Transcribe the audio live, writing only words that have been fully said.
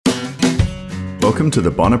Welcome to the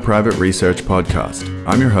Bonner Private Research Podcast.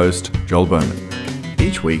 I'm your host, Joel Bowman.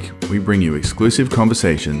 Each week, we bring you exclusive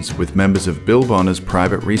conversations with members of Bill Bonner's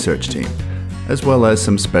private research team, as well as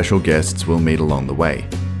some special guests we'll meet along the way.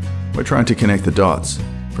 We're trying to connect the dots,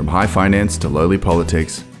 from high finance to lowly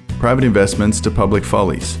politics, private investments to public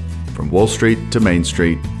follies, from Wall Street to Main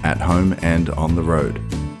Street, at home and on the road.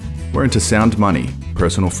 We're into sound money,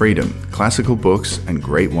 personal freedom, classical books, and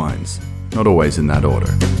great wines, not always in that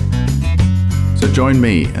order. So join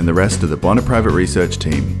me and the rest of the Bonner Private Research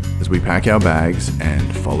team as we pack our bags and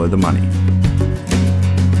follow the money.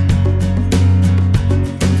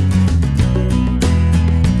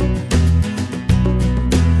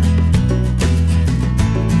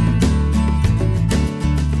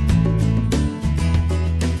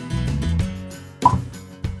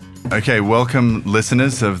 Okay, welcome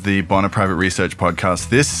listeners of the Bonner Private Research Podcast.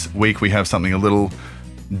 This week we have something a little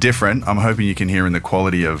different. I'm hoping you can hear in the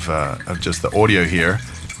quality of just the audio here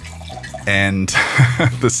and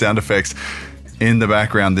the sound effects in the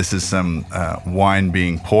background. This is some wine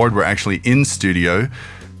being poured. We're actually in studio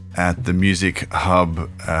at the Music Hub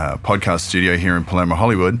podcast studio here in Palermo,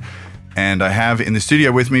 Hollywood. And I have in the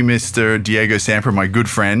studio with me Mr. Diego Samper, my good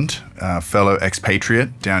friend, fellow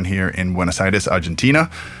expatriate down here in Buenos Aires, Argentina.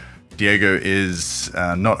 Diego is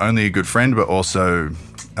not only a good friend, but also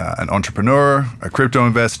an entrepreneur, a crypto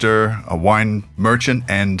investor, a wine merchant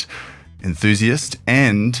and enthusiast,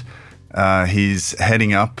 and he's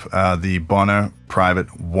heading up the Bonner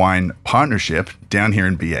Private Wine Partnership down here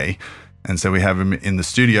in BA. And so we have him in the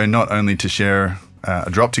studio not only to share a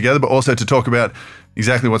drop together, but also to talk about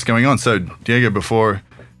exactly what's going on. So Diego, before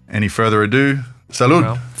any further ado, salud.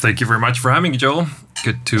 Well, thank you very much for having me, Joel.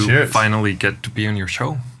 Good to Cheers. Finally get to be on your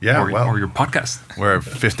show. Yeah, or your podcast. We're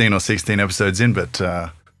 15 or 16 episodes in, but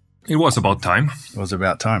it was about time. it was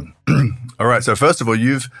about time. All right. So first of all,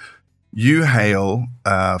 you hail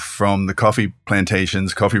from the coffee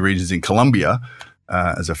plantations, coffee regions in Colombia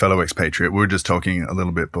as a fellow expatriate. We were just talking a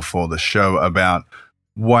little bit before the show about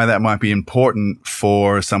why that might be important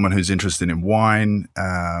for someone who's interested in wine.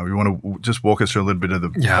 We want to just walk us through a little bit of the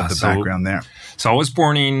background there. So I was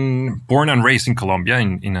born and raised in Colombia,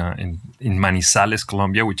 in Manizales,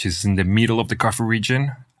 Colombia, which is in the middle of the coffee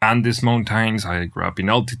region. Andes Mountains. I grew up in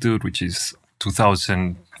altitude, which is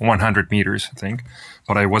 2,100 meters, I think.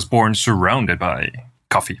 But I was born surrounded by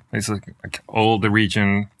coffee. It's like all the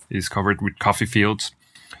region is covered with coffee fields.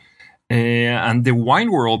 And the wine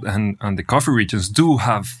world and the coffee regions do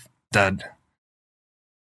have that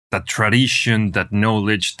tradition, that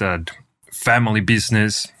knowledge, that family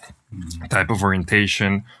business type of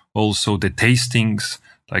orientation. Also the tastings,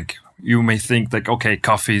 like you may think like, okay,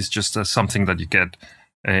 coffee is just something that you get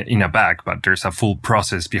in a bag, but there's a full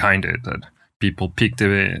process behind it that people pick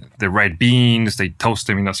the right beans, they toast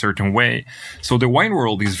them in a certain way. So the wine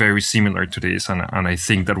world is very similar to this, and I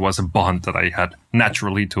think that was a bond that I had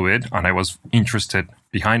naturally to it, and I was interested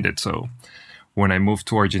behind it. So when I moved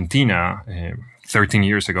to Argentina 13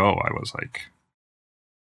 years ago, I was like,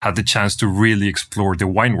 had the chance to really explore the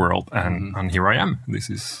wine world, and here I am.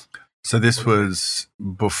 So this was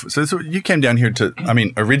before. So you came down here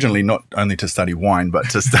originally not only to study wine,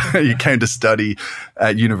 but you came to study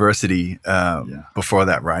at university before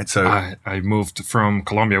that, right? So I moved from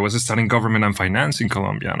Colombia. I was studying government and finance in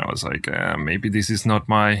Colombia, and I was like, maybe this is not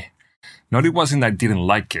my. Not it wasn't I didn't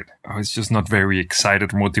like it. I was just not very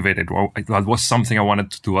excited or motivated. Well, that was something I wanted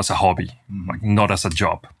to do as a hobby, like not as a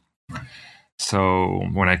job. Right. So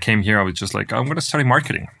when I came here, I was just like, I'm going to study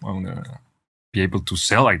marketing. I'm going to be able to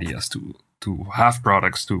sell ideas, to have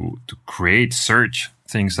products, to create, search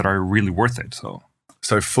things that are really worth it. So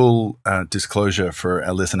full disclosure for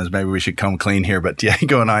our listeners, maybe we should come clean here, but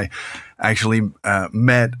Diego and I actually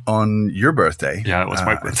met on your birthday. Yeah, it was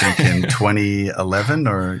my birthday. I think in 2011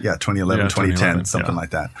 2010, something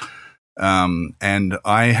like that. And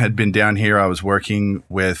I had been down here. I was working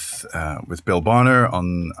with Bill Bonner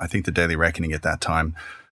on, I think, the Daily Reckoning at that time.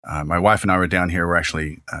 My wife and I were down here. We're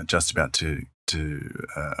actually just about to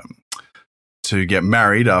get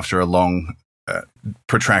married after a long,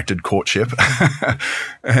 protracted courtship.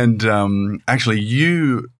 And actually,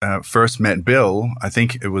 you first met Bill. I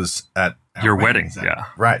think it was at your wedding. Yeah,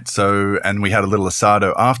 right. So, and we had a little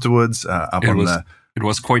asado afterwards. It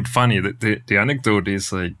was quite funny. The anecdote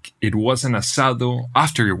is like it was an asado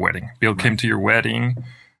after your wedding. Bill came to your wedding,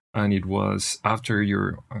 and it was after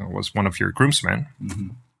was one of your groomsmen.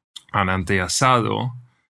 And on the asado,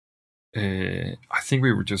 I think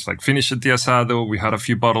we were just like finished at the asado. We had a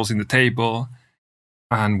few bottles in the table.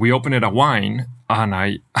 and we opened a wine, and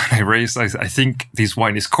I raised, I think this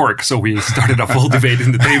wine is cork. So we started a full debate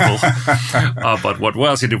in the table. But what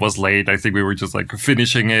was it? It was late. I think we were just like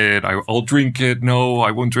finishing it. I'll drink it. No,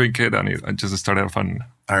 I won't drink it. And it just started a fun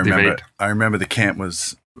debate. I remember the camp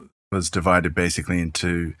was divided basically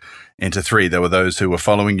into three. There were those who were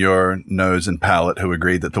following your nose and palate, who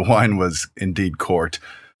agreed that the wine was indeed corked.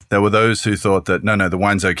 There were those who thought that, no, the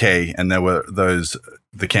wine's okay. And there were those,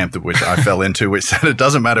 the camp that which I fell into, which said it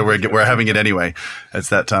doesn't matter, we're having it anyway. It's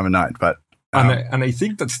that time of night. But and I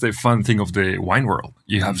think that's the fun thing of the wine world.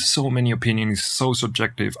 You have so many opinions, so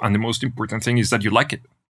subjective, and the most important thing is that you like it.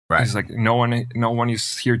 Right. It's like no one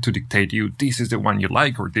is here to dictate you. This is the one you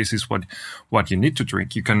like, or this is what you need to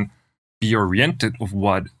drink. You can be oriented of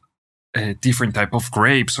what a different type of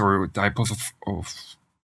grapes or type of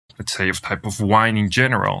let's say of type of wine in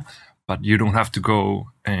general. But you don't have to go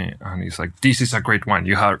and it's like, this is a great wine.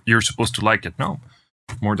 You're supposed to like it. No,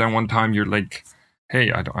 more than one time you're like,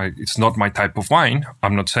 hey, it's not my type of wine.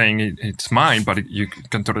 I'm not saying it's mine, but you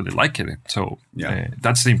can totally like it. So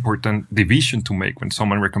that's the important division to make when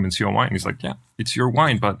someone recommends you a wine. It's like, yeah, it's your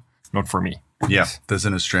wine, but not for me. Yeah, there's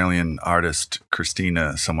an Australian artist,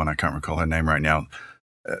 Christina, someone I can't recall her name right now,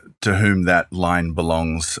 to whom that line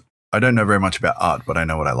belongs. I don't know very much about art, but I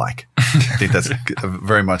know what I like. I think that's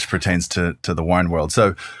very much pertains to the wine world.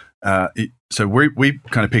 So we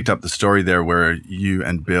kind of picked up the story there where you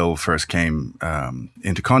and Bill first came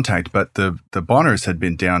into contact, but the Bonners had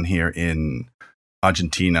been down here in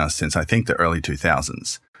Argentina since I think the early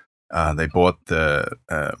 2000s. They bought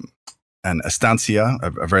an estancia,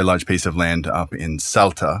 a very large piece of land up in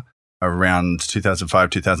Salta, around 2005,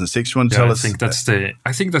 2006. You want to tell us?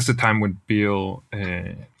 I think that's the time when Bill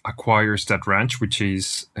acquires that ranch, which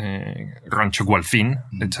is Rancho Gualfin.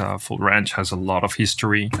 It's a full ranch, has a lot of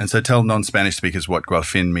history. And so tell non-Spanish speakers what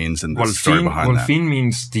Gualfin means and the story behind that. Gualfin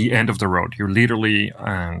means the end of the road. You're literally,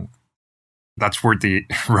 that's where the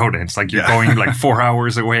road ends. Like you're going like 4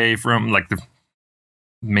 hours away from like the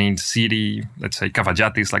main city. Let's say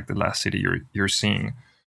Cavallate is like the last city you're seeing.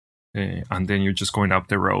 And then you're just going up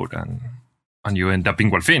the road and you end up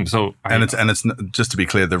in Gualfin. So it's just to be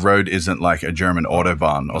clear, the road isn't like a German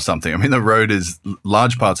Autobahn or something. I mean, the road is,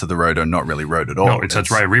 large parts of the road are not really road at all. No, it's a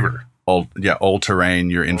dry river. All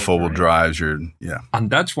terrain. You're in four-wheel drives. And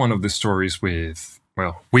that's one of the stories with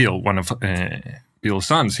Will, one of Bill's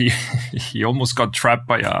sons. He almost got trapped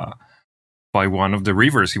by one of the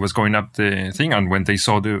rivers. He was going up the thing, and when they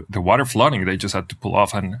saw the water flooding, they just had to pull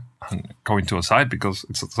off and go into a side, because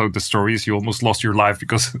so the story is you almost lost your life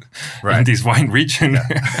because in this wine region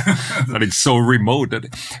that it's so remote that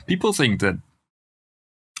people think that,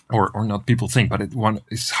 or not people think, but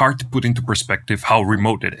it's hard to put into perspective how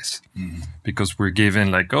remote it is, because we're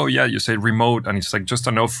given like, oh yeah, you say remote and it's like just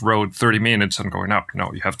an off-road 30 minutes and going up.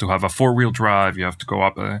 No, you have to have a 4-wheel drive. You have to go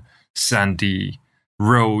up a sandy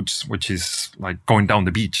roads, which is like going down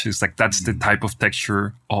the beach. It's like that's the type of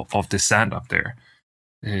texture of the sand up there.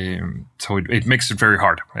 So it makes it very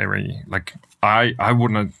hard. I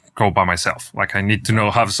wouldn't go by myself. Like I need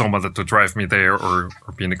to have someone to drive me there or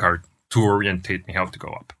be in the car to orientate me how to go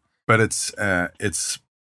up. But it's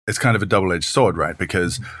kind of a double-edged sword, right?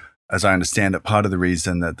 Because as I understand it, part of the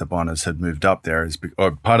reason that the Bonners had moved up there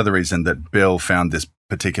or part of the reason that Bill found this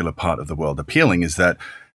particular part of the world appealing is that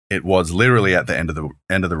it was literally at the end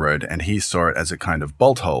of the road, and he saw it as a kind of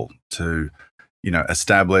bolt hole to,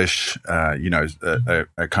 establish,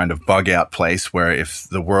 a kind of bug out place where if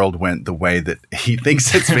the world went the way that he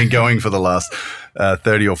thinks it's been going for the last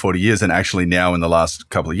 30 or 40 years, and actually now in the last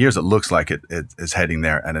couple of years, it looks like it is heading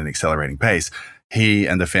there at an accelerating pace, he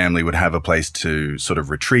and the family would have a place to sort of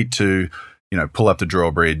retreat to, pull up the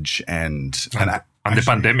drawbridge and the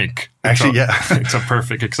pandemic. It's a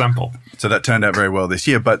perfect example. So that turned out very well this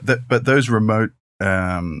year. But those remote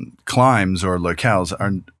climes or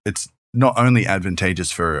locales it's not only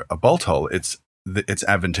advantageous for a bolt hole, it's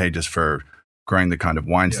advantageous for growing the kind of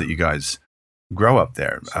wines that you guys grow up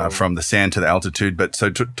there, from the sand to the altitude. But so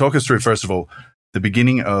talk us through, first of all, the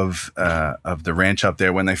beginning of the ranch up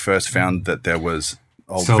there when they first found that there was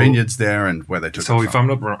old vineyards there and where they took it from. So if I'm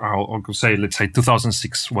not wrong, I'll say, let's say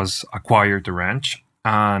 2006 was acquired the ranch.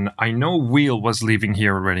 And I know Will was living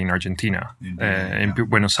here already in Argentina, in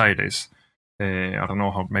Buenos Aires. I don't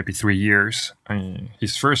know how, maybe 3 years.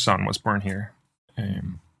 His first son was born here.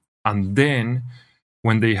 And then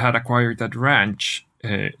when they had acquired that ranch,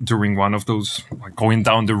 during one of those, like going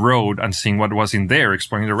down the road and seeing what was in there,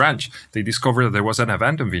 exploring the ranch, they discovered that there was an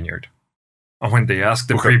abandoned vineyard. And when they asked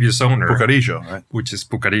the previous owner, Pucarillo, right? Which is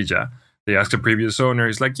Pucarilla, they asked the previous owner,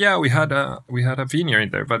 it's like, yeah, we had a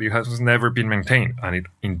vineyard there, but it has never been maintained. And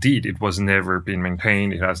it was never been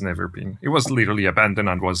maintained. It was literally abandoned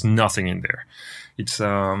and was nothing in there. It's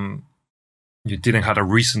you didn't have a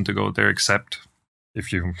reason to go there except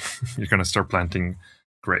if you're going to start planting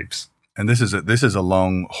grapes. And this is a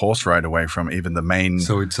long horse ride away from even the main.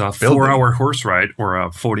 So it's a building. 4-hour horse ride or a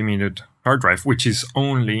 40-minute car drive, which is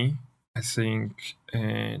only, I think,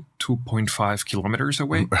 2.5 kilometers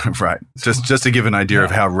away. Right. Just to give an idea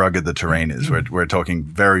of how rugged the terrain is. We're talking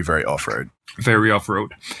very, very off-road. Very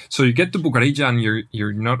off-road. So you get to Bucarella and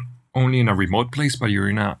you're not only in a remote place, but you're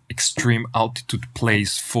in an extreme altitude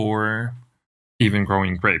place for even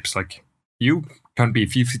growing grapes. Like you can be,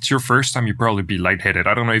 if it's your first time, you probably be lightheaded.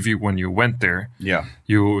 I don't know if when you went there,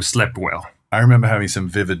 you slept well. I remember having some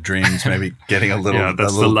vivid dreams, maybe getting a little... Yeah,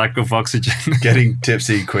 that's the lack of oxygen. Getting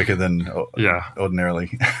tipsy quicker than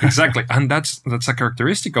ordinarily. Exactly. And that's a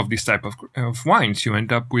characteristic of this type of wines. You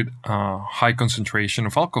end up with a high concentration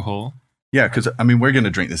of alcohol. Yeah, because, I mean, we're going to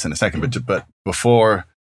drink this in a second, but before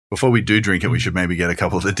we do drink it, we should maybe get a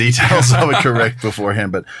couple of the details of it correct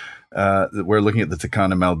beforehand. But we're looking at the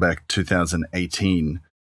Tacana Malbec 2018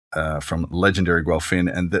 from legendary Guelphin,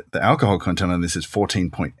 and the alcohol content on this is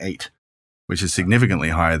 14.8. Which is significantly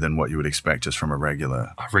higher than what you would expect just from a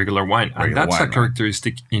regular wine. And that's a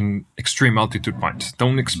characteristic in extreme altitude wines.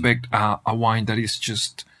 Don't expect a wine that is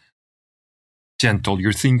just gentle.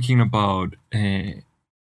 You're thinking about they're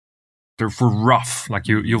for rough. Like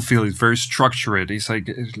you'll feel it's very structured. It's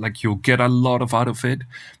like you'll get a lot out of it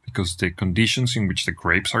because the conditions in which the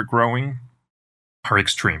grapes are growing are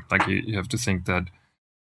extreme. Like you have to think that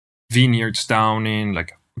vineyards down in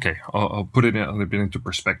I'll put it a little bit into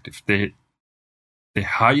perspective. The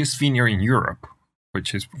highest vineyard in Europe,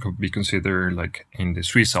 which could be considered like in the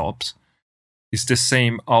Swiss Alps, is the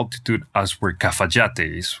same altitude as where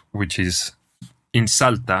Cafayate is, which is in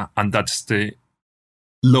Salta, and that's the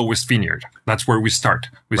lowest vineyard. That's where we start.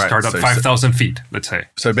 We start at 5,000 feet, let's say.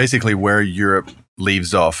 So basically where Europe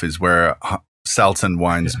leaves off is where Saltan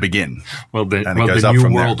wines begin. Well, the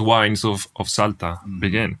new world wines of Salta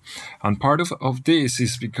begin. And part of this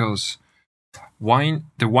is because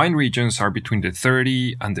the wine regions are between the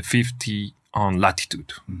 30 and the 50 on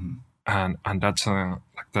latitude, and that's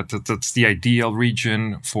that's the ideal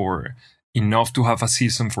region for enough to have a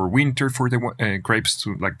season for winter for the grapes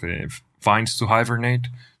to the vines to hibernate,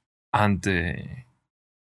 and a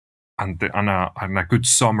good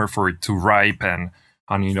summer for it to ripen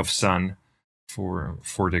and enough sun for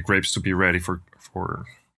the grapes to be ready for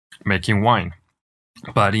making wine.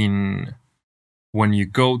 But when you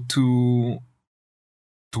go to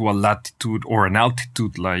a latitude or an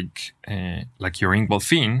altitude like you're in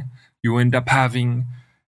Guelphin, you end up having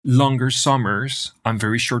longer summers and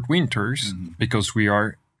very short winters because we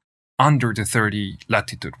are under the 30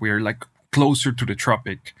 latitude. We are like closer to the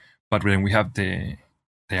tropic, but then we have the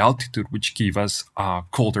altitude, which give us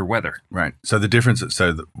colder weather. Right. So the difference,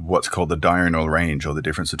 what's called the diurnal range, or the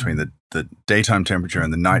difference between the daytime temperature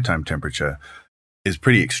and the nighttime temperature, is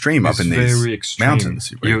pretty extreme up in these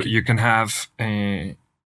mountains. You can have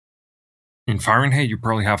in Fahrenheit, you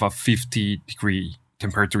probably have a 50-degree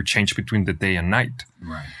temperature change between the day and night.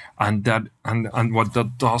 Right. And what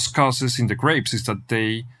that does causes in the grapes is that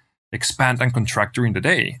they expand and contract during the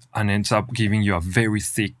day and ends up giving you a very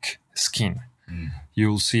thick skin.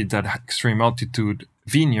 You'll see that extreme altitude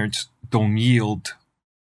vineyards don't yield,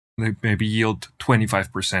 they maybe yield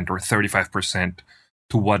 25% or 35%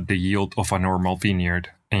 to what the yield of a normal vineyard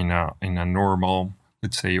in a normal,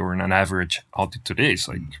 let's say, or in an average altitude is.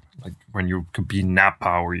 Like when you could be in Napa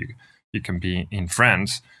or you can be in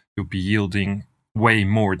France, you'll be yielding way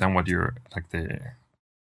more than what your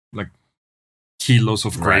kilos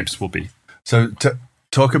of grapes will be. So to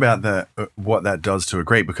talk about what that does to a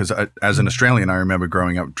grape, because as an Australian, I remember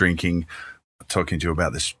growing up talking to you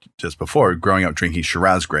about this just before, growing up drinking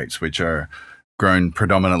Shiraz grapes, which are grown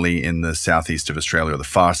predominantly in the southeast of Australia, or the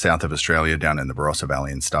far south of Australia, down in the Barossa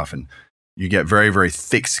Valley and stuff. And you get very, very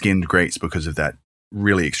thick-skinned grapes because of that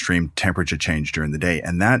really extreme temperature change during the day.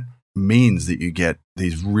 And that means that you get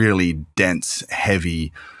these really dense,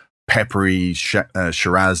 heavy, peppery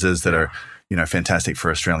Shirazes that are, fantastic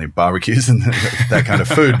for Australian barbecues and that kind of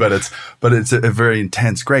food. But it's a very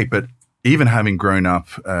intense grape. But even having grown up,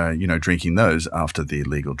 drinking those after the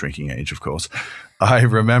legal drinking age, of course, I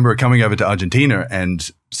remember coming over to Argentina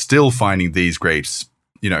and still finding these grapes,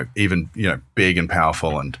 even big and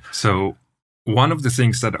powerful. And so one of the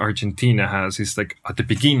things that Argentina has is at the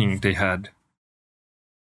beginning they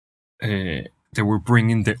were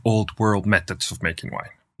bringing the old world methods of making wine.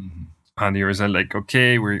 And they were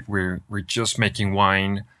okay, we're just making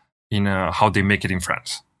wine in how they make it in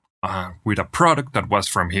France with a product that was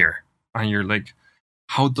from here. And you're like,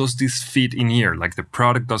 how does this fit in here? Like the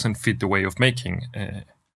product doesn't fit the way of making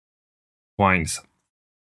wines.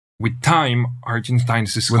 With time,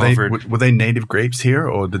 Argentines discovered... Were they native grapes here,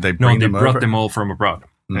 or did they bring them over? No, they brought them all from abroad.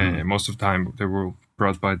 Most of the time, they were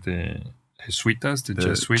brought by the Jesuitas, the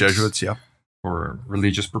Jesuits, yeah. For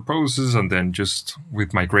religious purposes, and then just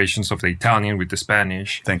with migrations of the Italian, with the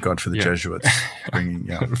Spanish. Thank God for the Jesuits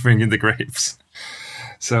bringing the grapes.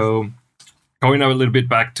 So going a little bit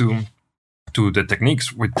back to the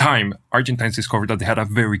techniques, with time, Argentines discovered that they had a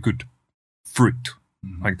very good fruit.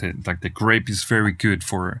 Mm-hmm. Like the grape is very good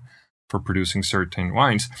for producing certain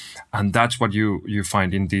wines, and that's what you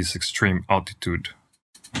find in these extreme altitude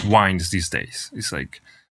wines these days. It's like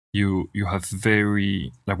you have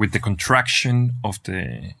very, like, with the contraction of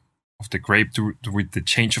the grape with the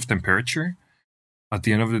change of temperature. At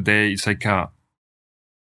the end of the day, it's like a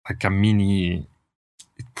mini.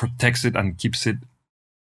 It protects it and keeps it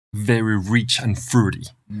very rich and fruity,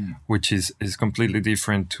 which is completely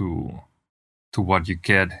different to what you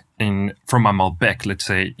get from a Malbec, let's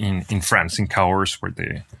say in France, in Cahors, where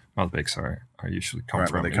the Malbecs are usually come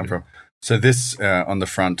from. Where they come from. So this on the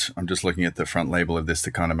front, I'm just looking at the front label of this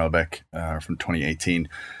Tacana Malbec from 2018. It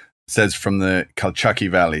says from the Calchaquí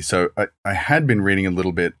Valley. So I had been reading a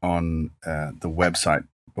little bit on the website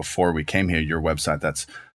before we came here, your website. That's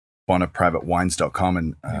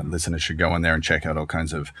bonaprivatewines.com, and listeners should go on there and check out all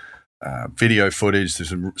kinds of video footage. There's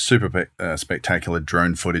some super spectacular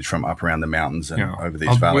drone footage from up around the mountains and over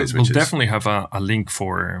these valleys. We'll definitely have a link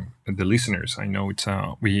for the listeners. I know it's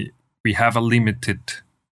we have a limited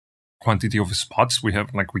quantity of spots. We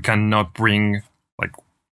cannot bring, like,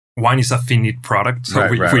 wine is a finite product, so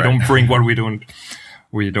we don't bring what we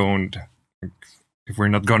don't if we're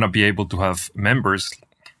not gonna be able to have members.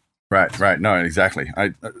 Right. No, exactly.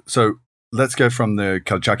 So let's go from the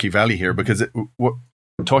Calchaquí Valley here, because we're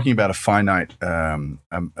talking about a finite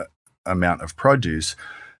amount of produce.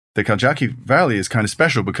 The Calchaquí Valley is kind of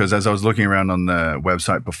special because, as I was looking around on the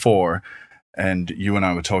website before, and you and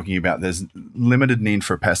I were talking about, there's limited need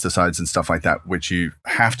for pesticides and stuff like that, which you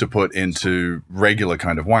have to put into regular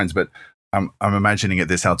kind of wines. But I'm imagining at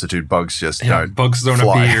this altitude, bugs just don't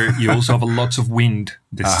fly. appear. You also have lots of wind.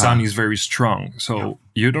 The sun is very strong, so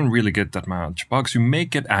you don't really get that much bugs. You may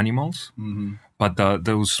get animals, but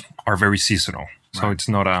those are very seasonal, so it's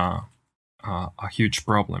not a huge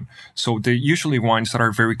problem. So they're usually wines that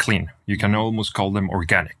are very clean. You can almost call them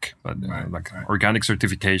organic, but organic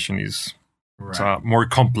certification is it's a more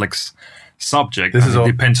complex subject. It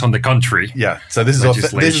depends on the country. Yeah. So this is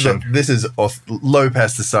low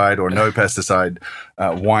pesticide or no pesticide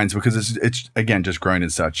wines, because it's again just grown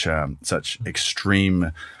in such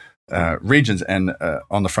extreme regions. And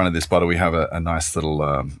on the front of this bottle, we have a nice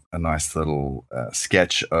little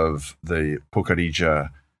sketch of the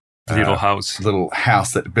Pucarija little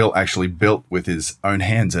house that Bill actually built with his own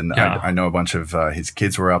hands. And I know a bunch of his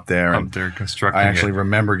kids were up there. Up there constructing. I actually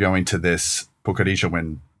remember going to this Pucarija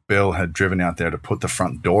when Bill had driven out there to put the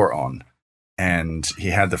front door on, and he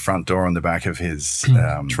had the front door on the back of his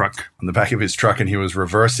truck. On the back of his truck, and he was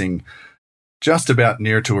reversing just about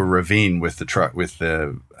near to a ravine with the truck, with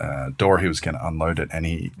the door. He was going to unload it,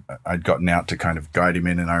 and I'd gotten out to kind of guide him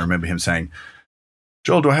in, and I remember him saying,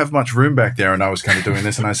 "Joel, do I have much room back there?" And I was kind of doing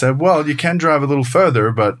this, and I said, "Well, you can drive a little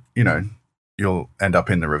further, but you'll end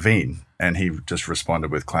up in the ravine." And he just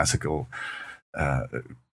responded with classical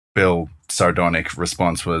Bill sardonic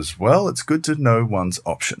response was, "Well, it's good to know one's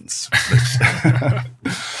options."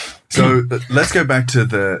 So let's go back to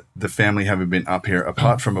the family having been up here.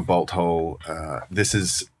 Apart from a bolt hole, this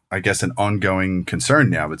is, I guess, an ongoing concern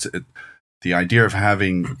now. The idea of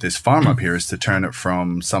having this farm up here is to turn it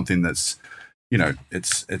from something that's,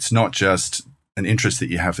 it's not just an interest that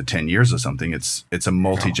you have for 10 years or something. It's a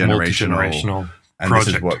multi-generational and project.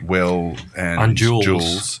 This is what Will and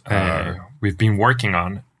Jules we've been working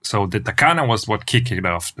on. So the Tacana was what kicked it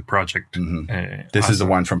off, the project. This is the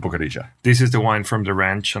wine from Pucarija. This is the wine from the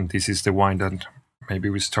ranch, and this is the wine that maybe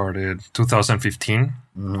we started 2015,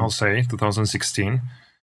 I'll say, 2016.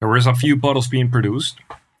 There was a few bottles being produced,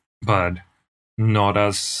 but not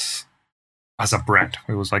as a brand.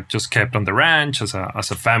 It was like just kept on the ranch as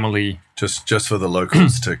a family. Just for the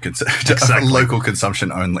locals to local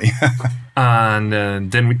consumption only.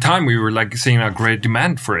 And then with time, we were like seeing a great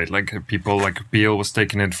demand for it. Like people, like Bill was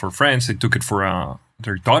taking it for friends. They took it for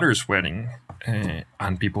their daughter's wedding,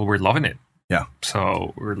 and people were loving it. Yeah.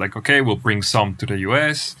 So we were like, okay, we'll bring some to the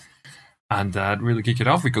US. And that really kicked it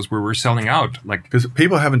off because we were selling out. Because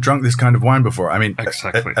people haven't drunk this kind of wine before. I mean,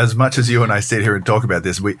 exactly. As much as you and I sit here and talk about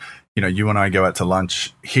this, you and I go out to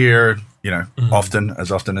lunch here, often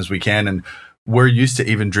as we can, and we're used to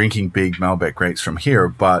even drinking big Malbec grapes from here,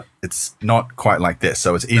 but it's not quite like this.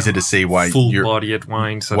 So it's easy to see why full-bodied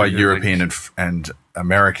wines, why European and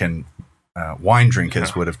American wine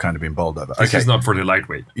drinkers would have kind of been bowled over. This is not for the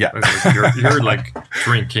lightweight. Yeah, you're like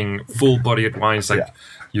drinking full-bodied wines. Like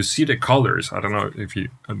you see the colors. I don't know if you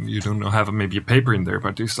don't have maybe a paper in there,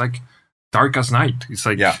 but it's like dark as night. It's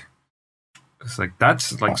like it's like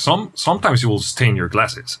that's like sometimes you will stain your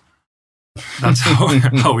glasses. That's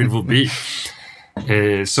how it will be.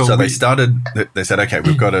 So they started. They said, okay,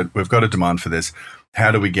 we've got a demand for this.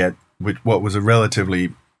 How do we get what was a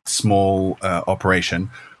relatively small operation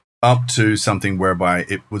up to something whereby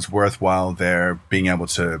it was worthwhile there being able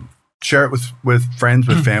to share it with friends,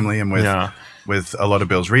 with family, and with a lot of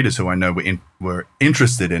Bill's readers who I know were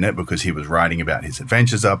interested in it because he was writing about his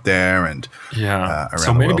adventures up there and around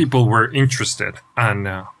so many people were interested, and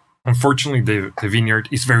unfortunately the vineyard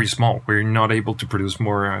is very small. We're not able to produce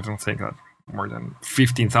more. I don't think that more than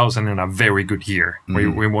 15,000 in a very good year.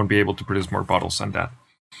 We won't be able to produce more bottles than that.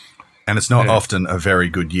 And it's not often a very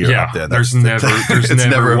good year up there. There's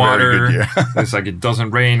never water. A very good year. It's like it doesn't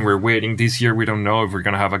rain. We're waiting this year. We don't know if we're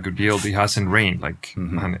gonna have a good yield. It hasn't rained. Like,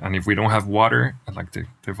 and if we don't have water, like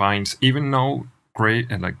the vines, even though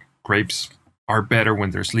grapes are better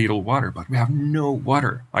when there's little water, but we have no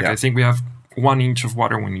water. Like I think we have 1 inch of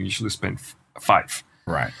water when you usually spend 5.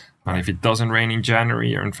 Right. And if it doesn't rain in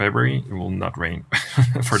January or in February, it will not rain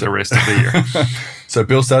for the rest of the year. So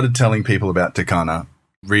Bill started telling people about Tekana.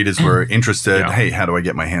 Readers were interested. Hey, how do I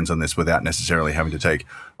get my hands on this without necessarily having to take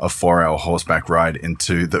a 4-hour horseback ride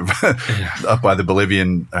into the up by the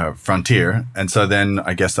Bolivian frontier? And so then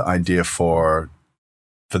I guess the idea for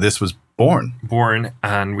this was born.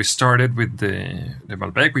 And we started with the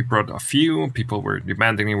Malbec. We brought a few. People were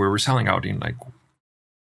demanding it. We were selling out in like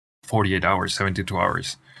 48 hours, 72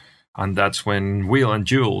 hours. And that's when Will and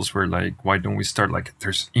Jules were like, why don't we start, like,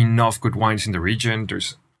 there's enough good wines in the region.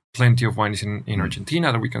 There's plenty of wines in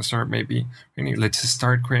Argentina that we can start maybe. Let's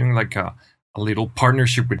start creating like a little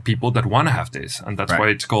partnership with people that want to have this. And that's why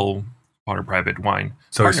it's called Bonner Private Wine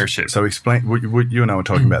Partnership. So explain, you and I were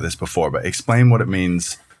talking about this before, but explain what it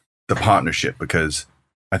means, the partnership, because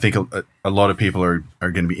I think a lot of people are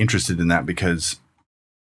going to be interested in that, because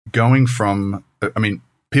going from, I mean,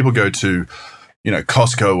 people go to,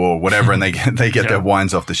 Costco or whatever, and they get their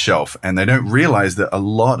wines off the shelf, and they don't realize that a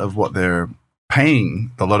lot of what they're paying,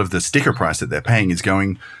 a lot of the sticker price that they're paying is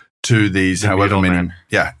going to these however many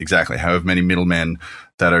middlemen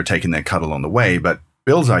that are taking their cut along the way. But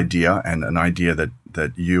Bill's idea, and an idea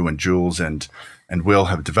that you and Jules and Will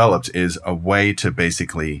have developed, is a way to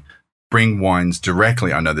basically bring wines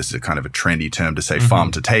directly. I know this is a kind of a trendy term to say farm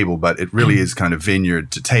to table, but it really is kind of vineyard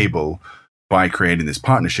to table, by creating this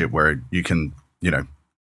partnership where you can,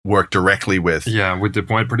 work directly with the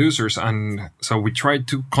wine producers. And so we try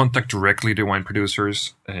to contact directly the wine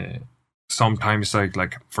producers. Sometimes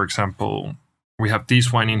like for example, we have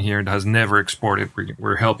this wine in here that has never exported.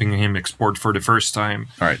 We're helping him export for the first time.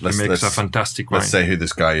 All right, he makes a fantastic wine. Let's say who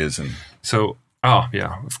this guy is. And so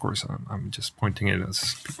of course, I'm just pointing it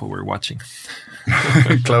as people were watching.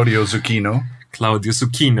 Claudio Zucchino.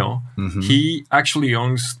 He actually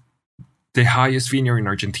owns the highest vineyard in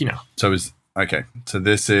Argentina. So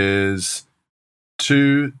this is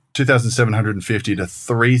 2,750 to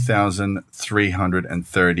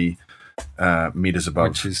 3,330 meters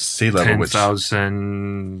above sea level, which is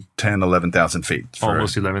 11,000 feet.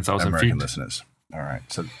 Almost 11,000 American feet. Listeners. All right.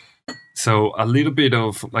 So a little bit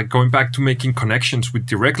of like going back to making connections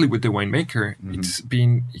directly with the winemaker. It's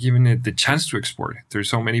been given it the chance to export. There's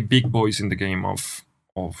so many big boys in the game of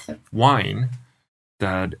wine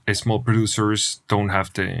that small producers don't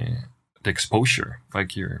have the exposure,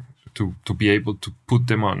 like to be able to put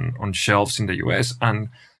them on shelves in the US. And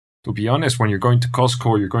to be honest, when you're going to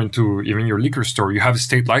Costco, you're going to even your liquor store, you have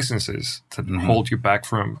state licenses that hold you back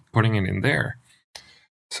from putting it in there.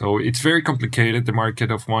 So it's very complicated, the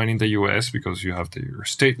market of wine in the US, because you have your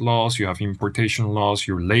state laws, you have importation laws,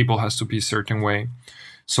 your label has to be a certain way.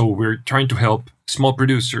 So we're trying to help small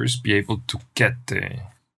producers be able to get to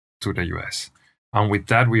the US. And with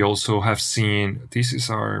that, we also have seen,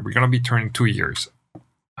 we're going to be turning 2 years.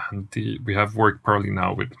 And we have worked probably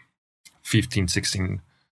now with 15, 16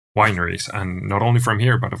 wineries, and not only from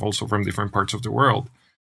here, but also from different parts of the world.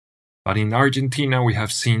 But in Argentina, we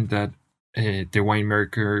have seen that the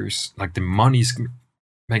winemakers, like the money's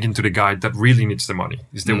making to the guy that really needs the money.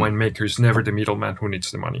 It's the winemakers, never the middleman who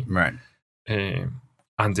needs the money. Right. And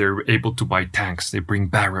and they're able to buy tanks. They bring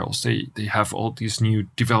barrels. They have all these new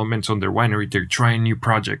developments on their winery. They're trying new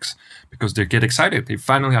projects because they get excited. They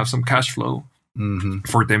finally have some cash flow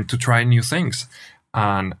for them to try new things,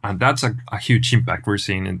 and that's a huge impact we're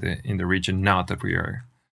seeing in the region now that we are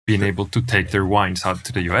being able to take their wines out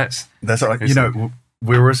to the US. That's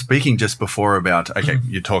we were speaking just before about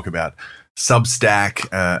you talk about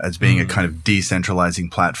Substack as being a kind of decentralizing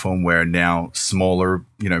platform where now smaller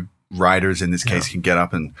writers in this case can get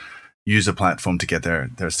up and use a platform to get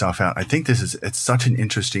their stuff out. I think it's such an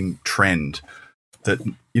interesting trend that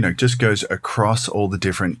just goes across all the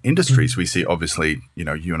different industries. We see, obviously,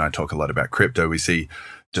 you and I talk a lot about crypto. We see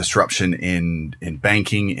disruption in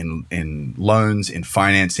banking, in loans, in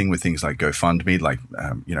financing with things like GoFundMe, like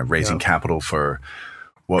raising capital for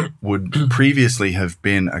what would previously have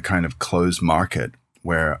been a kind of closed market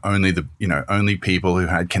where only people who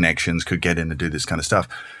had connections could get in and do this kind of stuff.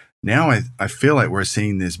 Now I feel like we're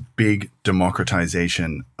seeing this big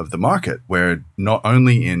democratization of the market where not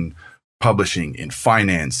only in publishing, in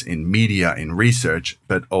finance, in media, in research,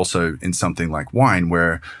 but also in something like wine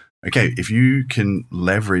where, if you can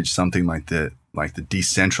leverage something like the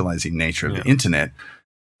decentralizing nature of the internet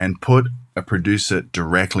and put a producer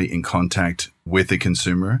directly in contact with the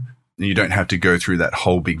consumer, you don't have to go through that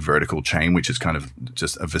whole big vertical chain, which is kind of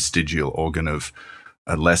just a vestigial organ of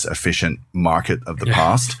a less efficient market of the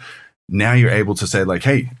past. Now you're able to say like,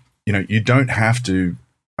 hey, you don't have to.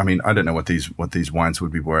 I mean, I don't know what these wines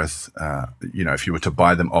would be worth, if you were to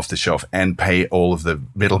buy them off the shelf and pay all of the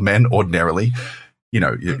middlemen ordinarily.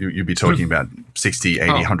 You'd be talking about $60,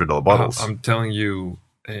 $80, $100 bottles. I'm telling you,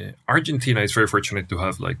 Argentina is very fortunate to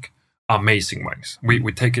have like amazing wines.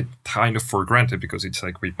 We take it kind of for granted because it's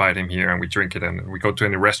like we buy them here and we drink it, and we go to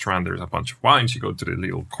any restaurant, there's a bunch of wines. You go to the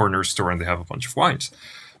little corner store and they have a bunch of wines.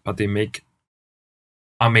 But they make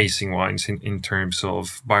amazing wines in terms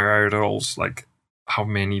of varietals, like how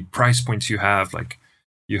many price points you have. Like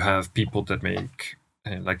you have people that make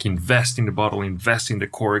invest in the bottle, invest in the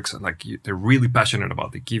corks, and they're really passionate about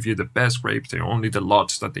it. They give you the best grapes. They're only the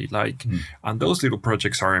lots that they like. And those little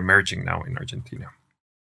projects are emerging now in Argentina.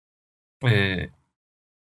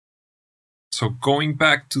 So going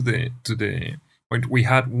back to the point, we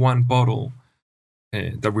had one bottle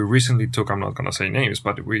that we recently took. I'm not going to say names,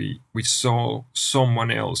 but we saw someone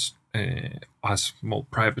else, a small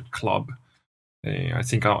private club. I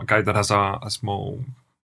think a guy that has a small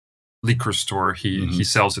liquor store. He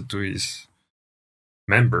sells it to his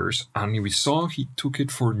members, and we saw he took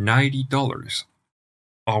it for $90.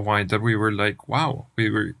 A wine that we were like, wow.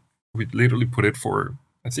 We literally put it for,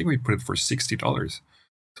 I think we put it for $60.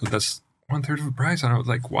 So that's 1/3 of the price, and I was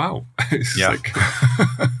like, wow.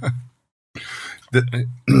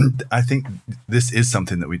 I think this is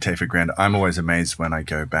something that we take for granted. I'm always amazed when I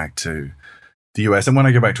go back to the US and when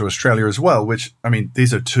I go back to Australia as well, which, I mean,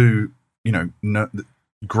 these are two,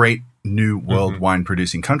 great new world wine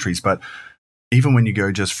producing countries. But even when you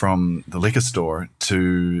go just from the liquor store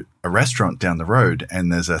to a restaurant down the road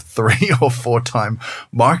and there's a 3 or 4 time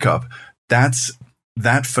markup, that's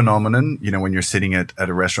that phenomenon, when you're sitting at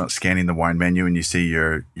a restaurant scanning the wine menu and you see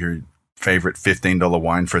your favorite $15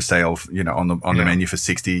 wine for sale, on the menu for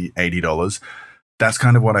 $60, $80. That's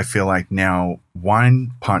kind of what I feel like now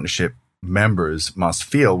wine partnership members must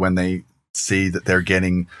feel when they see that they're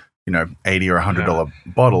getting, $80 or $100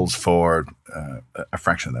 bottles for a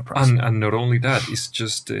fraction of that price. And not only that, it's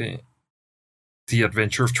just the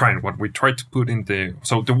adventure of trying. What we try to put in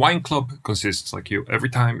so the wine club consists every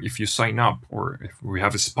time if you sign up or if we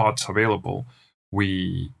have spots available,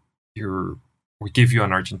 we give you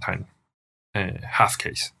an Argentine half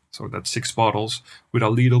case. So that's 6 bottles with a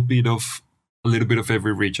little bit of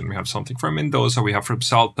every region. We have something from Mendoza, we have from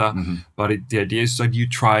Salta, but the idea is that you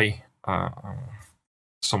try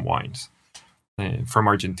some wines from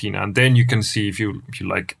Argentina, and then you can see if you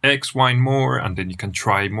like X wine more, and then you can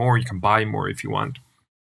try more, you can buy more if you want.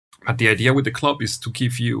 But the idea with the club is to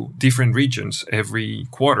give you different regions every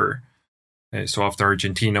quarter. So after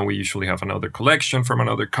Argentina, we usually have another collection from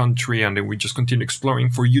another country, and then we just continue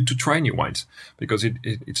exploring for you to try new wines, because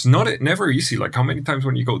it's never easy. Like how many times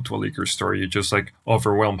when you go to a liquor store, you're just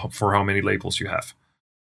overwhelmed for how many labels you have.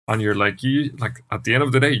 And you're at the end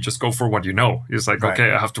of the day, you just go for what you know. It's right.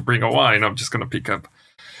 Okay, I have to bring a wine. I'm just going to pick up.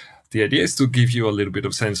 The idea is to give you a little bit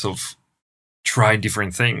of sense of try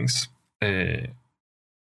different things. And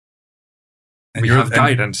we have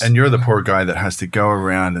guidance. And you're the poor guy that has to go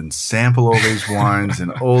around and sample all these wines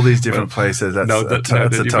in all these different places. That's a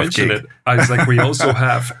tough gig. It's we also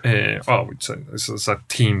have, it's a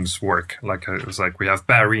team's work. We have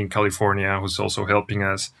Barry in California who's also helping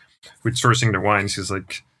us with sourcing the wines. He's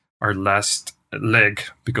our last leg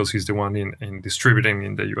because he's the one in distributing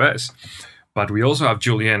in the US. But we also have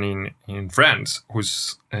Julien in France,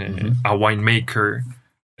 who's a winemaker,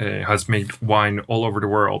 has made wine all over the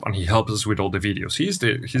world, and he helps us with all the videos. He's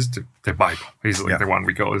the Bible. He's like the one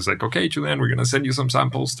we go. It's like, okay, Julien, we're gonna send you some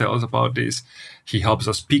samples. Tell us about this. He helps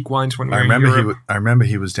us pick wines when we're in Europe. I remember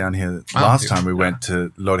he was down here last time we went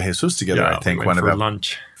to Lord Jesus together. I think one of our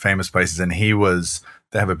lunch. Famous places, and he was.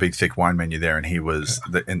 They have a big, thick wine menu there, and he was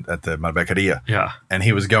at the Malbecaria. Yeah. And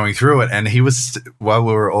he was going through it, and he was, while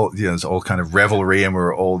we were all, it was all kind of revelry, and we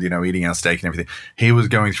were all, eating our steak and everything, he was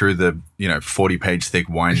going through the, 40-page thick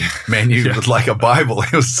wine menu with like a Bible.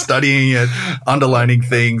 He was studying it, underlining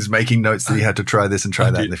things, making notes that he had to try this and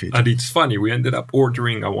try that in the future. And it's funny, we ended up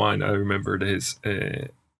ordering a wine. I remember this Val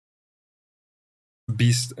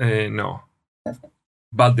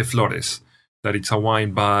de Flores, that it's a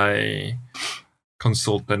wine by...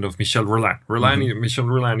 consultant of Michel Rolland. Michel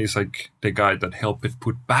Rolland is like the guy that helped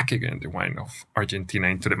put back again the wine of Argentina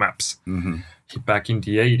into the maps. He, back in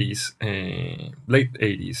the 80s, late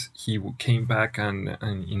 80s, he came back and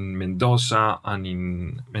in Mendoza, and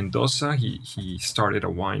in Mendoza he started a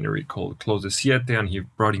winery called Clos de Siete, and he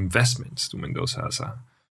brought investments to Mendoza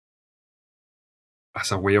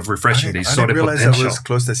as a way of refreshing. They saw the potential. I didn't realize that was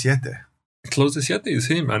Clos de Siete. Clos de Siete is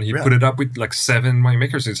him, and he put it up with like 7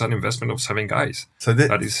 winemakers. It's an investment of 7 guys. So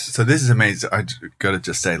this is amazing. I got to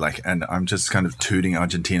just say, and I'm just kind of tooting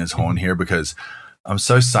Argentina's horn here, because I'm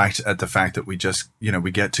so psyched at the fact that we just, we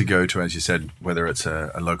get to go to, as you said, whether it's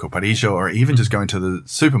a local parillo or even just going to the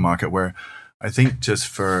supermarket, where I think just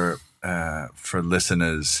for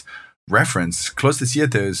listeners' reference, Clos de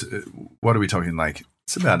Siete is, what are we talking like?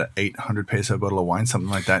 It's about an 800 peso bottle of wine, something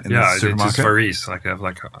like that in the supermarket. Yeah, it varies. Like, I have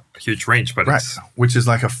like a huge range, but it's... which is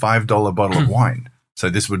like a $5 bottle of wine. So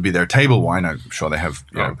this would be their table wine. I'm sure they have,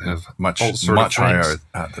 they have much higher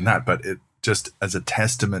than that. But it just as a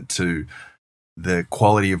testament to the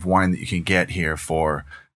quality of wine that you can get here for,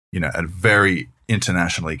 at very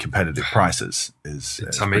internationally competitive prices is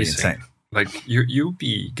amazing. Insane. Like you'll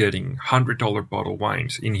be getting $100 bottle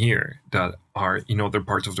wines in here that are in other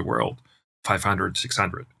parts of the world. 500,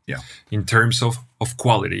 600. Yeah. In terms of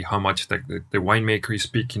quality, how much the winemaker is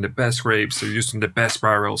picking the best grapes, they're using the best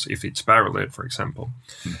barrels, if it's barrel-led, for example.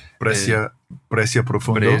 Brescia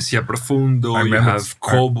Profundo. Brescia Profundo. You have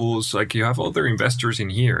Cobos. Like, you have other investors in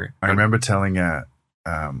here. I remember telling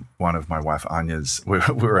one of my wife Anya's, we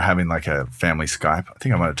were having like a family Skype. I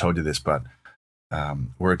think I might have told you this, but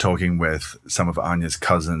we were talking with some of Anya's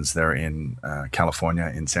cousins. They're in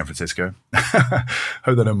California, in San Francisco.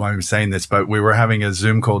 Hope they don't mind me saying this, but we were having a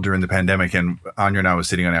Zoom call during the pandemic, and Anya and I were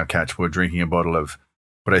sitting on our couch. We were drinking a bottle of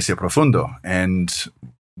Brescia Profundo, and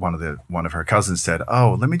one of her cousins said,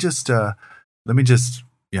 "Oh, let me just, he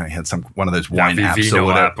had one of those wine apps or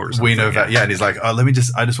whatever. App or something, and he's like, "Oh, I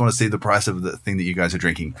just want to see the price of the thing that you guys are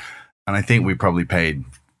drinking," and I think we probably paid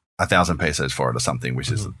 1,000 pesos for it or something,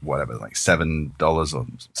 which is whatever, like $7 or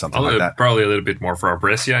something like that. Probably a little bit more for our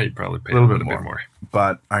Brescia. You probably paid a little bit more.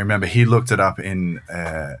 But I remember he looked it up in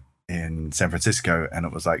San Francisco, and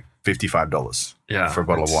it was like $55 for a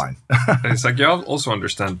bottle of wine. It's like, you also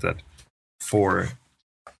understand that for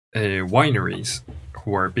wineries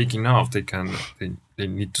who are big enough, they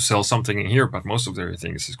need to sell something in here, but most of their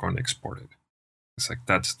things is going to export it. It's like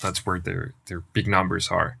that's where their big numbers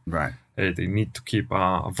are. Right. They need to keep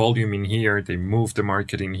a volume in here. They move the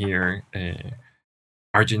market in here.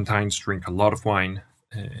 Argentines drink a lot of wine.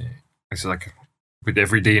 It's like with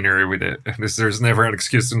every dinner, there's never an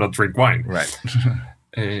excuse to not drink wine. Right.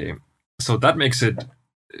 So that makes it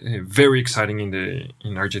very exciting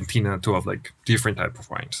in Argentina to have like different type of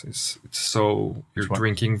wines. It's so you're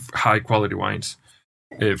drinking high quality wines.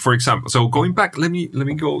 For example, so going back, let me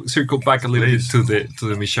circle back a little bit to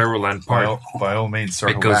the Michel Rolland part. By all means,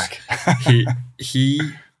 circle back. he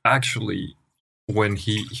actually, when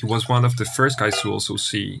he was one of the first guys to also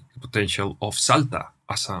see the potential of Salta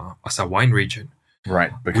as a wine region.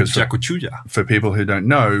 Right, because for people who don't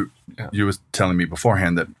know, you were telling me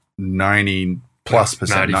beforehand that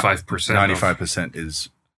 95% is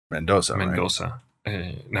Mendoza. Mendoza.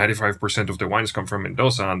 95% of the wines come from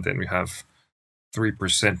Mendoza, and then we have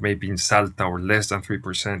 3% maybe in Salta, or less than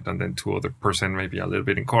 3%, and then 2 other percent maybe a little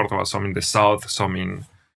bit in Córdoba, some in the south, some in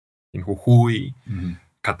Jujuy,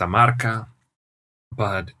 Catamarca.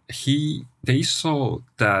 But they saw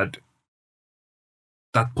that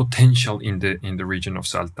potential in the region of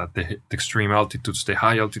Salta, the extreme altitudes, the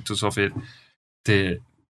high altitudes of it, the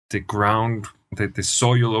ground, the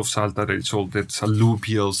soil of Salta, that it's all that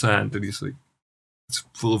alluvial sand, that is like, it's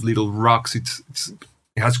full of little rocks. It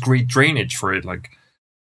has great drainage for it. Like,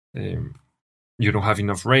 you don't have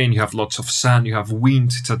enough rain, you have lots of sun, you have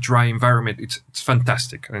wind, it's a dry environment. It's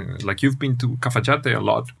fantastic. Like you've been to Cafayate a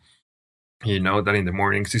lot, you know that in the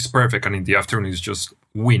mornings it's perfect, and in the afternoon it's just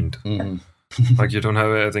wind. Like you don't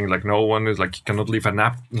have anything, like no one is like, you cannot leave a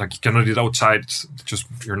nap, like you cannot eat outside. It's just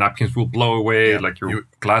your napkins will blow away, like your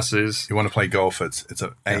glasses. You want to play golf, it's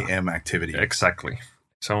an AM activity. Exactly.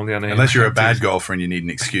 It's only an AM Unless you're a activity. bad golfer and you need an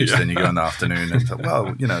excuse, then you go in the afternoon and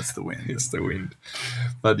well, you know, it's the wind. It's the wind.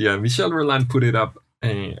 But yeah, Michel Roland put it up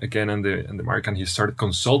again on the market, and he started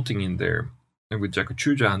consulting in there with Jaco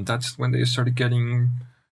Chuja, and that's when they started getting,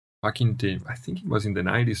 back in the, I think it was in the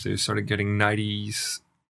 90s, they started getting 90s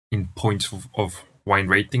in points of wine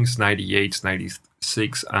ratings, 98,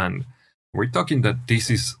 96, and we're talking that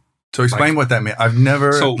this is... So explain what that means. I've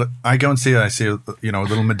never... I go and see it, I see, you know, a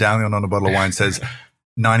little medallion on a bottle of wine says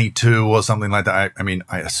 92 or something like that. I mean,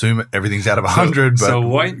 I assume everythings out of 100, but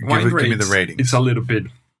wine give me the rating. It's a little bit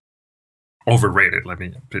overrated, let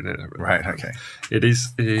me put it. Right, okay.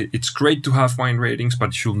 It's great to have wine ratings, but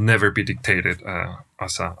it should never be dictated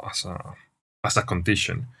as a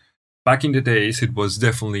condition. Back in the days, it was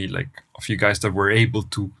definitely like a few guys that were able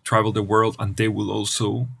to travel the world, and they will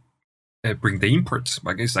also bring the imports.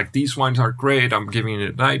 Like it's like, these wines are great, I'm giving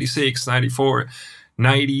it 96, 94.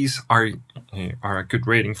 90s are a good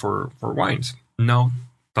rating for wines. Now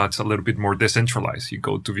that's a little bit more decentralized. You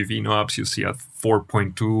go to Vivino apps, you see a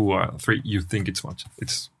 4.2, 3. You think it's much.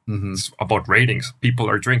 It's about ratings. People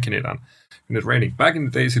are drinking it and the rating. Back in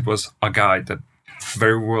the days, it was a guy that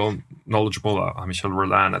very well knowledgeable. Michel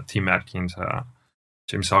Roland, Tim Atkins,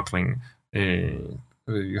 James Ockling.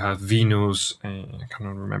 You have Venus. I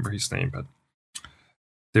cannot remember his name, but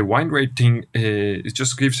the wine rating it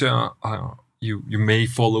just gives you you may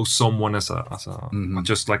follow someone as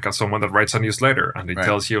just like someone that writes a newsletter, and it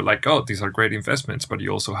tells you like, oh, these are great investments, but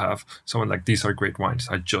you also have someone like, these are great wines.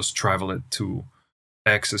 I just traveled to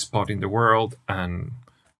X spot in the world and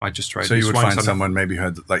I just tried. So you would find someone maybe who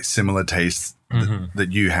had like similar tastes that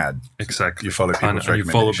you had. Exactly. You follow people's recommendations.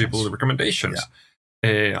 You follow people's recommendations.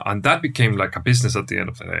 Yeah. And that became like a business at the end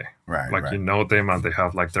of the day. Right. You know them, and they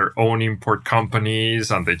have like their own import companies,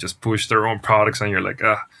 and they just push their own products, and you're like,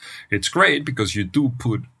 it's great because you do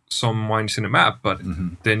put some wines in a map, but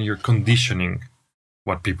then you're conditioning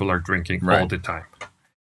what people are drinking all the time.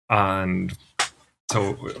 And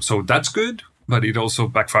so that's good, but it also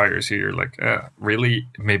backfires here. Like, really,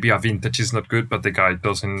 maybe a vintage is not good, but the guy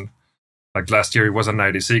doesn't, like last year it was a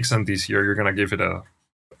 96, and this year you're going to give it a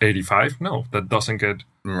 85. No, that doesn't get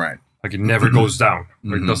like, it never goes down,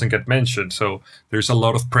 or it doesn't get mentioned. So there's a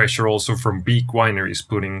lot of pressure also from big wineries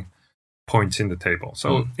putting points in the table.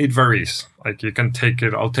 So it varies. Like, you can take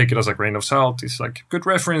it, I'll take it as a grain of salt. It's like a good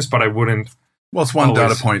reference, but I wouldn't. Well, it's one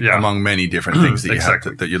data point among many different things that you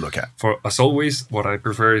have that you look at. For as always, what I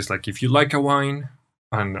prefer is like, if you like a wine,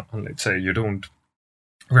 and let's say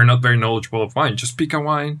we're not very knowledgeable of wine, just pick a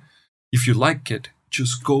wine. If you like it,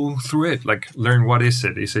 just go through it. Like, learn, what is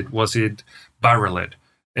it? Was it barreled?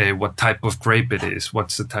 What type of grape it is?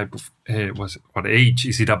 What's the type of what age?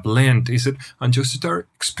 Is it a blend? And just start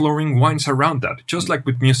exploring wines around that. Just like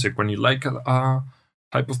with music, when you like a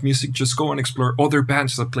type of music, just go and explore other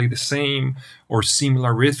bands that play the same or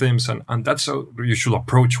similar rhythms, and that's how you should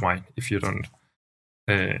approach wine. If you don't,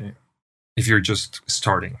 if you're just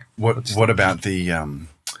starting. What about the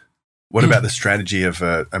strategy of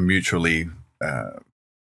a mutual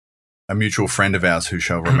friend of ours who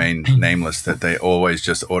shall remain nameless, that they always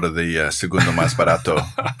just order the segundo más barato,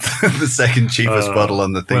 the second cheapest bottle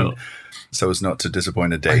on the thing, so as not to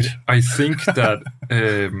disappoint a date? I think that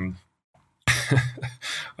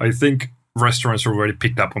I think restaurants already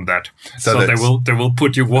picked up on that, so they will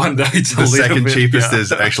put you one that it's the second cheapest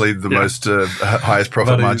is actually the most highest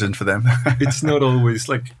profit margin for them. It's not always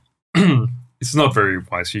like. It's not very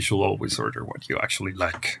wise. You should always order what you actually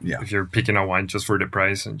like. Yeah. If you're picking a wine just for the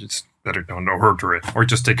price, and just better don't order it, or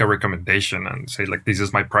just take a recommendation and say like, this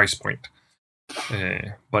is my price point.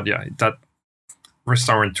 But yeah, that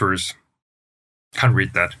restaurateurs can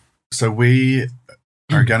read that. So we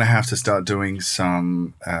are going to have to start doing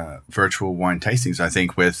some virtual wine tastings, I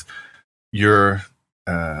think, with your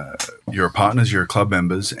partners, your club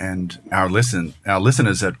members, and our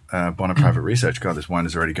listeners at Bonner Private Research. God, this wine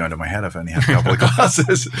is already going to my head. I've only had a couple of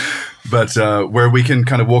glasses, but where we can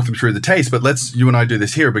kind of walk them through the taste. But let's you and I do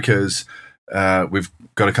this here, because we've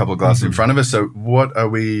got a couple of glasses in front of us. So what are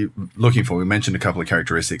we looking for? We mentioned a couple of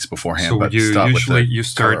characteristics beforehand, so but you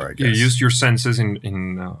use your senses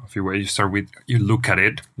in a few ways. You start with, you look at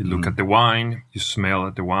it, you look at the wine, you smell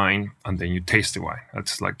at the wine, and then you taste the wine.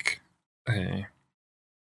 That's like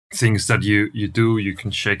things that you do. You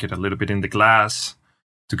can shake it a little bit in the glass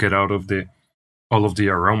to get out of the all of the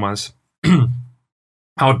aromas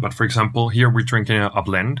out. But for example, here we're drinking a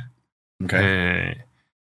blend,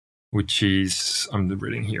 which is, I'm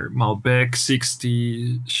reading here, Malbec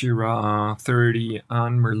 60, Shiraz 30,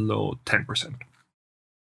 and Merlot 10%.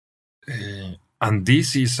 And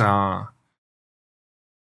this is I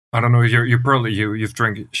don't know if you've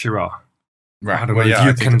drank Shiraz. Right. I don't know if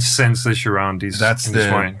you can sense the Shiraz in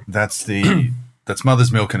this wine. That's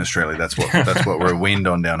mother's milk in Australia. That's what we're weaned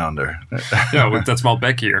on down under. Yeah, well, that's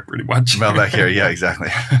Malbec here, pretty much. Malbec here, yeah, exactly.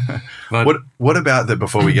 But what about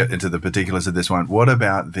before we get into the particulars of this one, what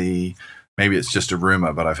about maybe it's just a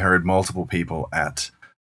rumor, but I've heard multiple people at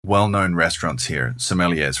well-known restaurants here,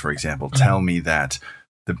 sommeliers, for example, tell me that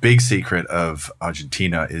the big secret of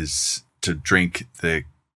Argentina is to drink the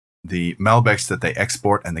Malbecs that they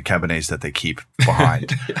export and the Cabernets that they keep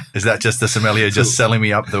behind. Is that just the sommelier just selling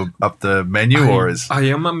me up the menu, or I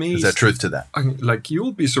am amazed. Is there truth to that? Like,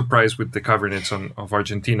 you'll be surprised with the Cabernets of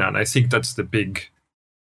Argentina, and I think that's the big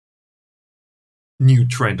new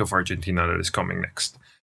trend of Argentina that is coming next.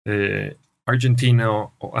 Argentina,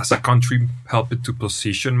 as a country, helped to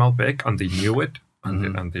position Malbec, and they knew it,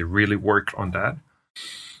 and they really worked on that.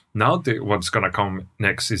 Now what's gonna come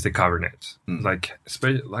next is the Cabernet.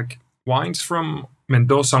 Like wines from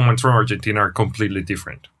Mendoza and wines from Argentina are completely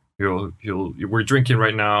different. We're drinking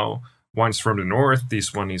right now wines from the north.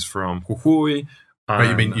 This one is from Jujuy.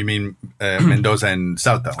 You mean Mendoza and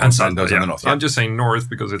Salta? And Salta, Mendoza and the north. Yeah. I'm just saying north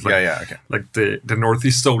because it's okay. Like the north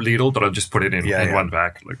is so little that I'll just put it in one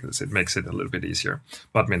bag. Like it makes it a little bit easier.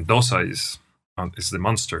 But Mendoza is the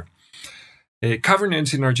monster.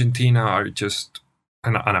 Cabernets in Argentina are just.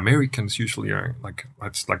 And Americans usually are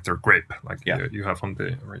it's like their grape, you have on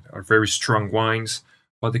the right, are very strong wines.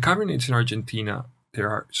 But the Cabernets in Argentina, they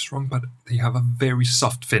are strong, but they have a very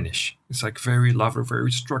soft finish. It's like very lavender,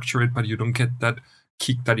 very structured, but you don't get that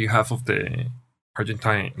kick that you have of the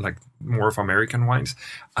Argentine, like more of American wines.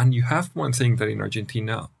 And you have one thing that in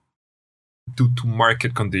Argentina, due to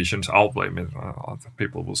market conditions, I'll blame it. Other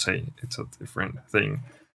people will say it's a different thing.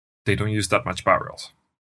 They don't use that much barrels.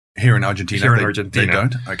 Here in Argentina, they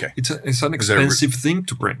don't? Okay. It's an expensive thing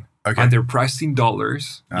to bring. Okay. And they're priced in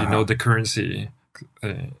dollars. You know, the currency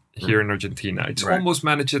here in Argentina. It's almost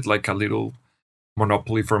managed like a little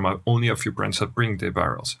monopoly from only a few brands that bring the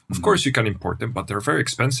barrels. Of course, you can import them, but they're very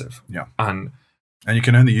expensive. Yeah. And you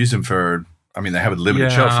can only use them for, they have a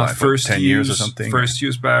limited shelf life, 10 years or something. First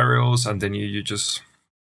use barrels, and then you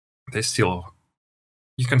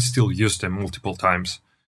can still use them multiple times.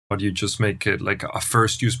 But you just make it like a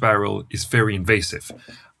first-use barrel is very invasive.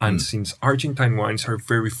 And since Argentine wines are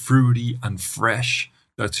very fruity and fresh,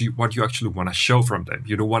 that's what you actually want to show from them.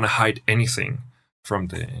 You don't want to hide anything from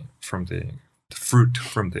the fruit,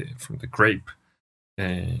 from the grape.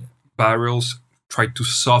 Barrels try to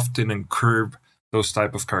soften and curb those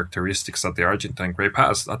type of characteristics that the Argentine grape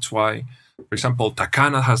has. That's why, for example,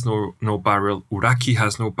 Tacana has no barrel, Uraki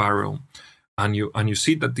has no barrel. And you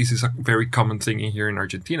see that this is a very common thing here in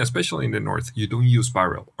Argentina, especially in the north. You don't use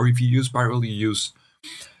barrel, or if you use barrel, you use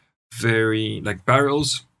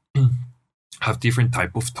barrels have different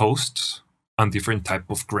type of toasts and different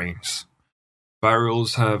type of grains.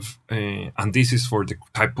 Barrels have, and this is for the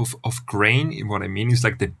type of grain. What I mean is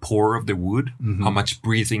like the pore of the wood. How much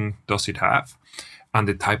breathing does it have? And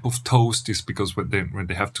the type of toast is because when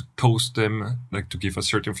they have to toast them, like to give a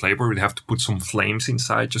certain flavor, they have to put some flames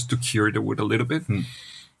inside just to cure the wood a little bit.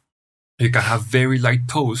 You can have very light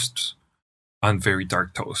toasts and very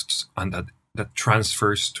dark toasts, and that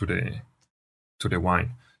transfers to the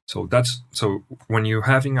wine. So when you're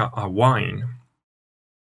having a wine,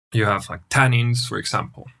 you have like tannins, for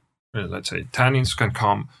example. Let's say tannins can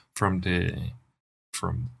come from the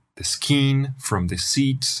skin, from the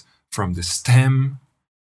seeds, from the stem.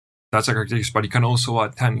 That's a characteristic, but you can also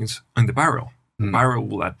add tannins in the barrel. The barrel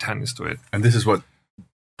will add tannins to it. And this is what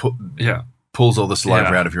pulls all the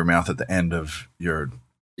saliva out of your mouth at the end of your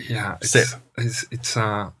sip.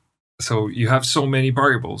 So you have so many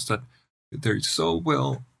variables that they're so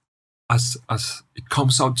well, as it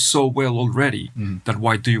comes out so well already, that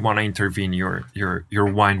why do you want to intervene your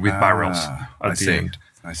wine with barrels at the end?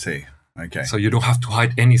 I see. Okay. So you don't have to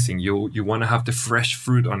hide anything. You want to have the fresh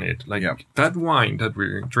fruit on it. That wine that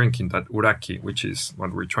we're drinking, that Uraki, which is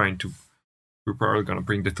what we're probably going to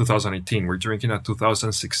bring the 2018. We're drinking a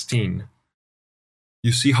 2016.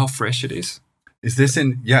 You see how fresh it is? Is this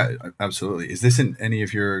absolutely. Is this in any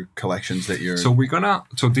of your collections that you're... So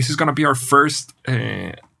this is going to be our first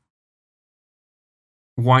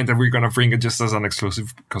wine that we're going to bring it just as an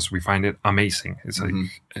exclusive because we find it amazing. It's like...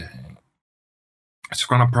 it's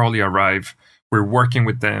going to probably arrive. We're working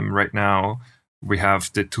with them right now We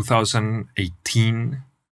have the 2018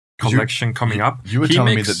 collection coming up. You were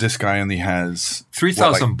telling me that this guy only has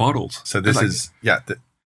 3,000 bottles. So this is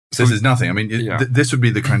nothing. I mean, this would be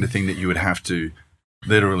the kind of thing that you would have to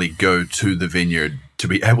literally go to the vineyard to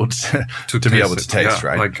be able to taste,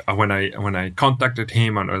 right? Like when I contacted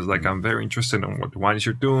him and I was like, I'm very interested in what wines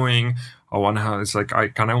you're doing. I want to have. It's like I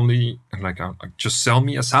can only just sell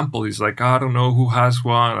me a sample. He's like, I don't know who has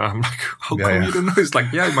one. I'm like, how come you don't know? It's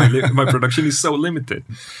like, my production is so limited.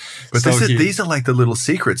 But these are like the little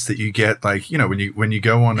secrets that you get, like, you know, when you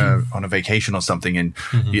go on a vacation or something, and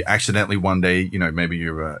you accidentally one day, you know, maybe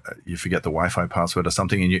you forget the Wi-Fi password or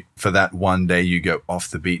something, and for that one day you go off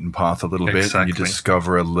the beaten path a little bit, and you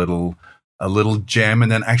discover a little gem, and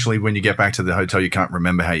then actually when you get back to the hotel, you can't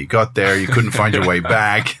remember how you got there, you couldn't find your way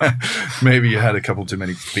back. Maybe you had a couple too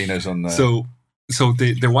many Pinots on the. So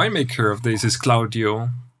the winemaker of this is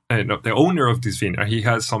Claudio, the owner of this vineyard. He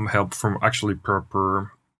has some help from actually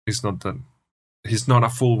proper. He's not a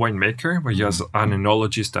full winemaker, but he has an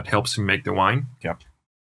enologist that helps him make the wine. Yep.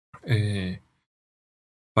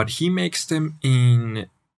 But he makes them in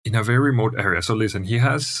a very remote area. So listen,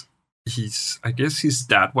 I guess his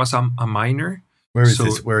dad was a miner. Where is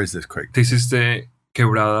this, Craig? This is the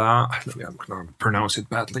Quebrada. I'm going to pronounce it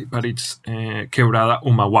badly, but it's Quebrada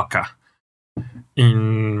Humahuaca.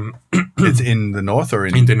 It's in the north or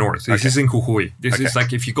in the north. This is in Jujuy. This is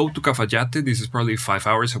like if you go to Cafayate, this is probably 5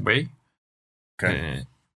 hours away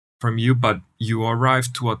from you, but you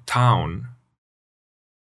arrive to a town,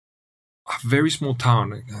 a very small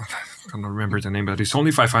town. I don't remember the name, but it's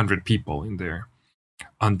only 500 people in there.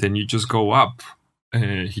 And then you just go up.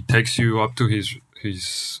 He takes you up to his. He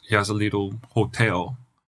has a little hotel.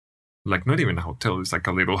 Like not even a hotel, it's like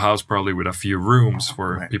a little house probably with a few rooms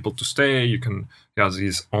for people to stay. He has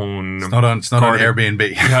his own. It's not on Airbnb.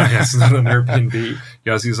 It's not an Airbnb. He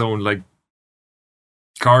has his own like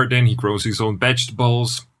garden. He grows his own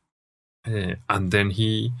vegetables, and then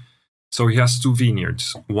he has two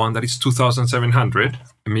vineyards. One that is 2,700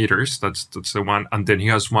 meters. That's the one, and then he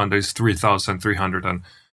has one that is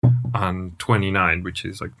 3,329, which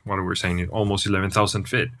is like what we were saying, almost 11,000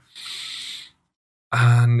 feet.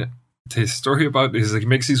 And the story about this is like he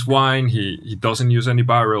makes his wine, he doesn't use any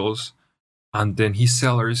barrels, and then he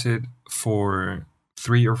cellars it for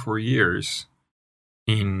 3 or 4 years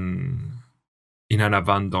in an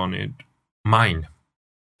abandoned mine.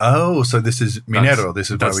 Oh, so this is Minero. This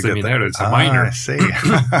is where we get the Minero. It's a miner. I see.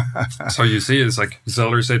 So you see, it's like he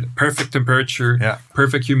cellars it, perfect temperature,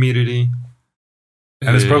 perfect humidity.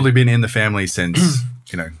 And it's probably been in the family since,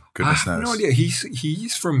 goodness knows. I have no idea.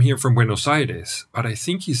 He's from here, from Buenos Aires, but I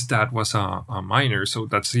think his dad was a miner, so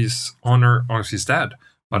that's his honor of his dad.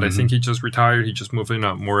 But I think he just retired. He just moved in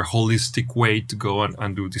a more holistic way to go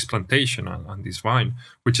and do this plantation and this wine,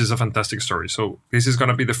 which is a fantastic story. So this is going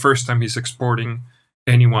to be the first time he's exporting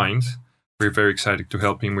any wines. We're very excited to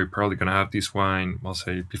help him. We're probably going to have this wine, I'll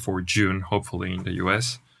say, before June, hopefully in the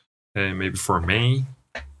US, maybe for May.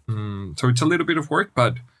 So it's a little bit of work,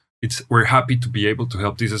 but we're happy to be able to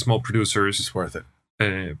help these small producers. It's worth it.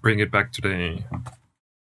 Bring it back to the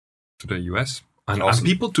US and ask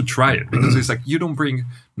people to try it, because it's like you don't bring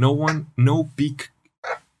no big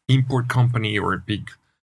import company or a big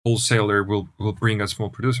wholesaler will bring a small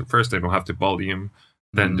producer. First, they don't have the volume.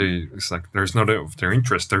 Then it's like there's not their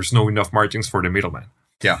interest. There's no enough margins for the middleman.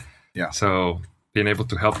 Yeah. So being able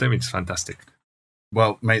to help them, it's fantastic.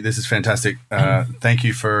 Well, mate, this is fantastic. Thank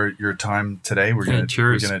you for your time today. We're gonna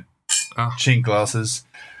chink glasses.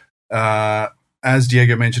 As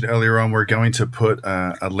Diego mentioned earlier on, we're going to put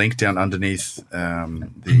a link down underneath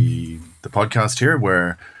the podcast here,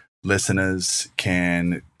 where listeners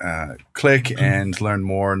can click and learn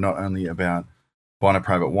more, not only about Bonner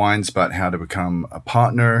Private Wines, but how to become a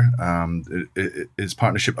partner. Is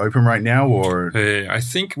partnership open right now, or? I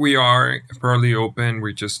think we are probably open.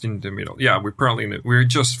 We're just in the middle. Yeah, we're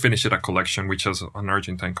just finishing a collection, which is an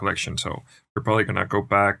Argentine collection. So we're probably gonna go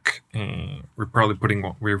back. We're putting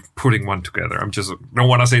one together. Don't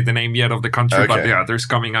want to say the name yet of the country, but yeah, there's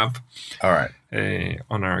coming up. All right.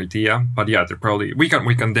 On our idea, but yeah, we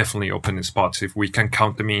can definitely open the spots if we can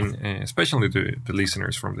count them in. Especially the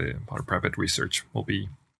listeners from the Bonner Private Research will be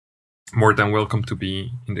more than welcome to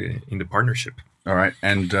be in the partnership. All right,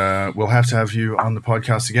 and we'll have to have you on the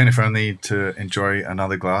podcast again, if only to enjoy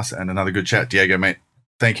another glass and another good chat. Diego, mate,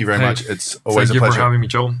 thank you very much. It's always a pleasure. Thank you for having me,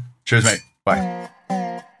 Joel. Cheers, mate. Bye.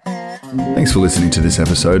 Thanks for listening to this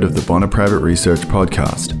episode of the Bonner Private Research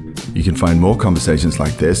Podcast. You can find more conversations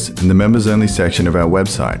like this in the members-only section of our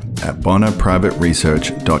website at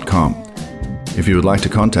bonnerprivateresearch.com. If you would like to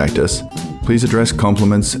contact us, please address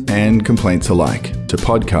compliments and complaints alike to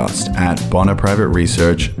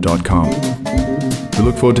podcast@bonnerprivateresearch.com. We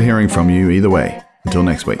look forward to hearing from you either way. Until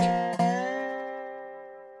next week.